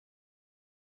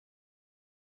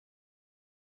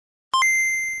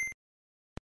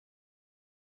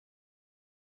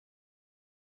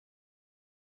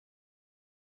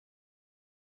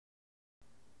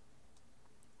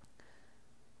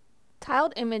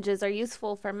Tiled images are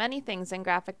useful for many things in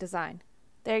graphic design.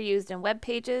 They're used in web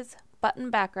pages, button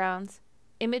backgrounds,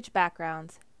 image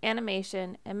backgrounds,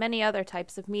 animation, and many other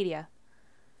types of media.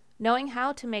 Knowing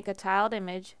how to make a tiled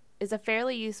image is a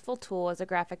fairly useful tool as a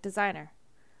graphic designer.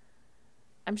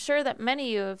 I'm sure that many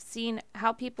of you have seen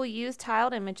how people use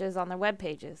tiled images on their web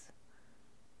pages.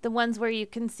 The ones where you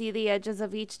can see the edges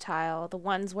of each tile, the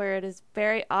ones where it is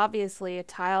very obviously a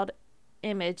tiled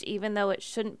image even though it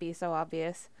shouldn't be so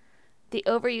obvious, the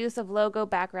overuse of logo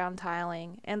background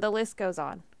tiling, and the list goes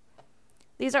on.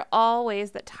 These are all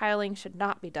ways that tiling should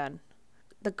not be done.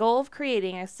 The goal of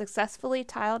creating a successfully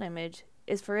tiled image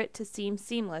is for it to seem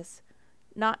seamless,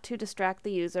 not to distract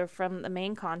the user from the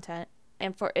main content,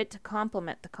 and for it to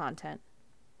complement the content.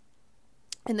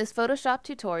 In this Photoshop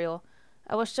tutorial,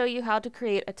 I will show you how to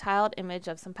create a tiled image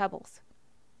of some pebbles.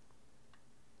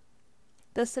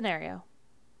 The scenario.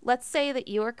 Let's say that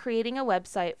you are creating a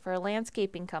website for a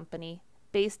landscaping company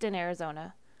based in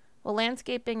Arizona. Well,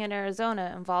 landscaping in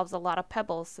Arizona involves a lot of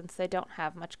pebbles since they don't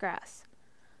have much grass.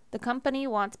 The company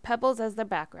wants pebbles as their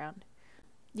background.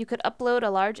 You could upload a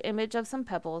large image of some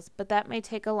pebbles, but that may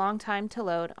take a long time to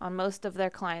load on most of their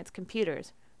clients'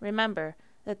 computers. Remember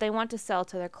that they want to sell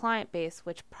to their client base,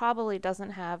 which probably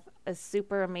doesn't have a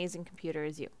super amazing computer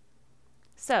as you.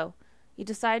 So, you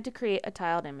decide to create a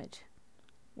tiled image.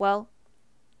 Well,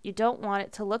 you don't want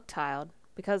it to look tiled,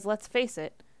 because let's face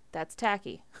it, that's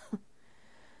tacky.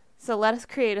 So let us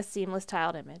create a seamless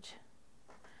tiled image.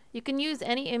 You can use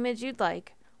any image you'd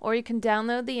like, or you can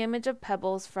download the image of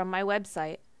pebbles from my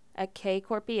website at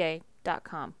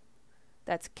kcorpier.com.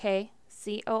 That's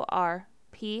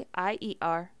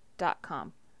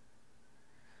KCORPIER.com.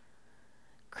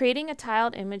 Creating a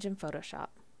tiled image in Photoshop.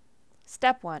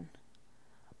 Step 1.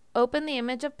 Open the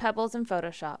image of pebbles in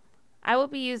Photoshop. I will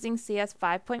be using CS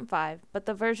 5.5, but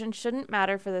the version shouldn't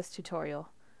matter for this tutorial.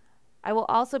 I will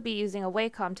also be using a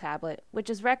Wacom tablet, which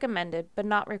is recommended but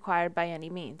not required by any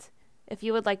means. If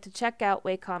you would like to check out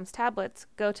Wacom's tablets,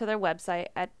 go to their website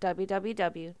at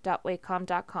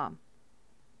www.wacom.com.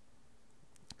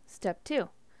 Step 2.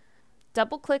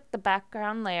 Double-click the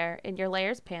background layer in your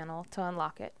Layers panel to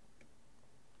unlock it.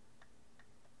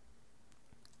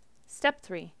 Step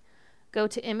 3. Go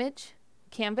to Image,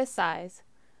 Canvas Size,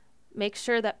 make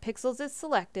sure that Pixels is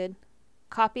selected,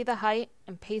 copy the height,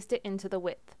 and paste it into the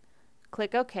width.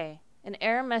 Click OK. An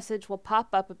error message will pop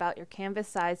up about your canvas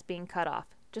size being cut off.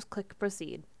 Just click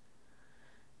Proceed.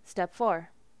 Step 4.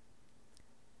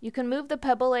 You can move the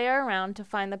pebble layer around to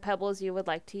find the pebbles you would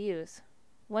like to use.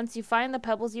 Once you find the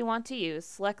pebbles you want to use,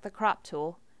 select the Crop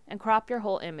tool and crop your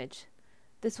whole image.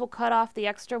 This will cut off the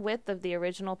extra width of the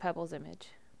original pebbles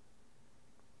image.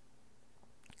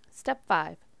 Step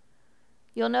 5.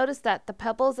 You'll notice that the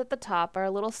pebbles at the top are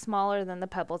a little smaller than the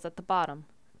pebbles at the bottom.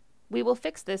 We will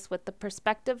fix this with the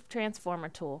Perspective Transformer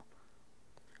tool.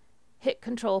 Hit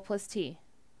Ctrl+T.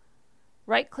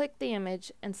 Right-click the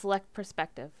image and select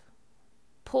Perspective.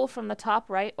 Pull from the top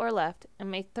right or left and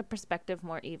make the perspective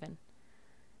more even.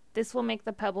 This will make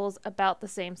the pebbles about the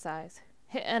same size.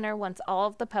 Hit Enter once all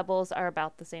of the pebbles are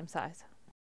about the same size.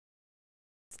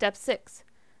 Step 6.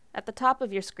 At the top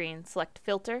of your screen, select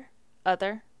Filter,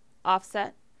 Other,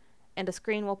 Offset, and a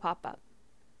screen will pop up.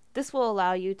 This will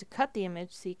allow you to cut the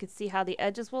image so you can see how the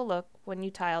edges will look when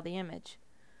you tile the image.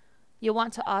 You'll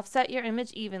want to offset your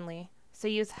image evenly, so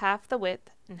use half the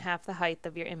width and half the height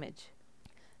of your image.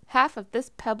 Half of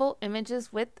this pebble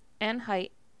image's width and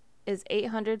height is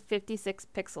 856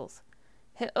 pixels.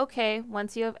 Hit OK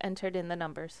once you have entered in the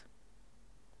numbers.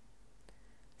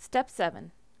 Step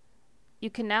 7. You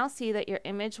can now see that your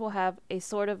image will have a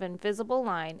sort of invisible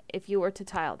line if you were to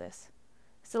tile this.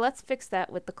 So let's fix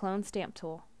that with the Clone Stamp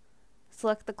tool.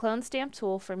 Select the Clone Stamp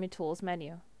tool from your Tools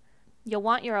menu. You'll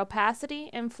want your opacity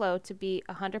and flow to be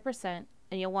 100%,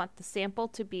 and you'll want the sample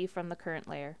to be from the current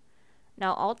layer.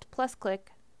 Now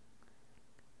Alt+click.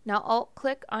 Now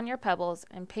Alt-click on your pebbles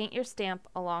and paint your stamp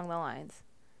along the lines.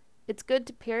 It's good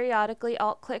to periodically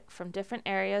Alt-click from different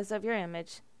areas of your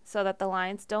image so that the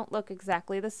lines don't look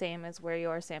exactly the same as where you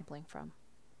are sampling from.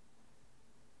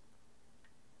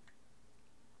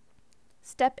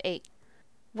 Step 8.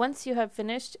 Once you have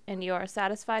finished and you are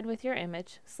satisfied with your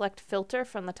image, select Filter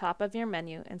from the top of your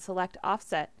menu and select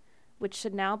Offset, which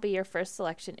should now be your first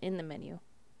selection in the menu.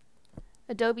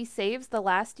 Adobe saves the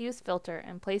last used filter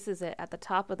and places it at the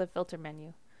top of the filter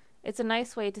menu. It's a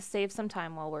nice way to save some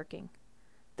time while working.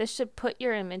 This should put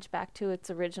your image back to its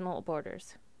original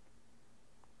borders.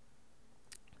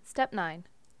 Step 9.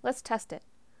 Let's test it.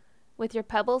 With your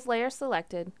Pebbles layer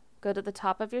selected, go to the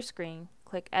top of your screen,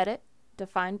 click Edit,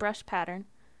 Define Brush Pattern,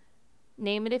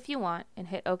 Name it if you want and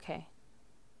hit OK.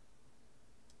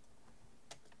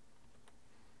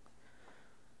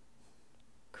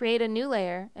 Create a new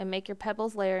layer and make your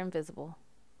Pebbles layer invisible.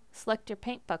 Select your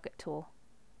Paint Bucket tool.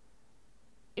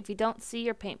 If you don't see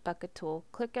your Paint Bucket tool,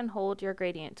 click and hold your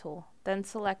Gradient tool, then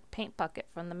select Paint Bucket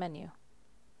from the menu.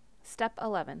 Step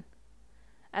 11.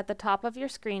 At the top of your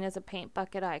screen is a Paint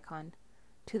Bucket icon.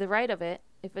 To the right of it,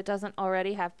 if it doesn't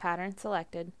already have Pattern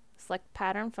selected, select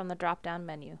Pattern from the drop-down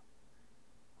menu.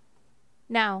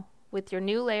 Now, with your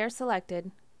new layer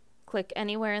selected, click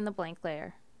anywhere in the blank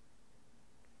layer.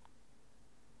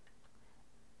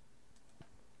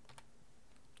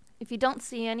 If you don't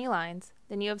see any lines,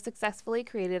 then you have successfully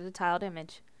created a tiled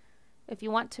image. If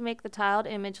you want to make the tiled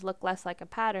image look less like a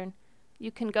pattern, you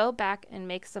can go back and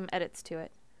make some edits to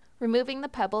it. Removing the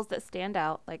pebbles that stand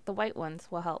out, like the white ones,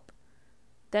 will help.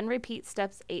 Then repeat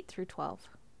steps 8 through 12.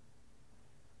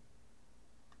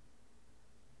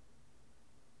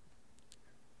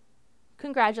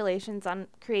 Congratulations on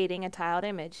creating a tiled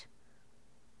image.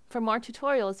 For more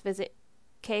tutorials, visit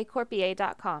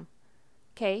kcorpier.com,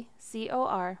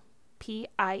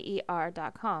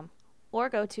 KCORPIER.com, or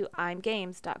go to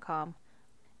imgames.com,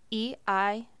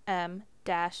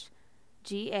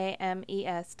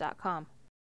 EIM-GAMES.com.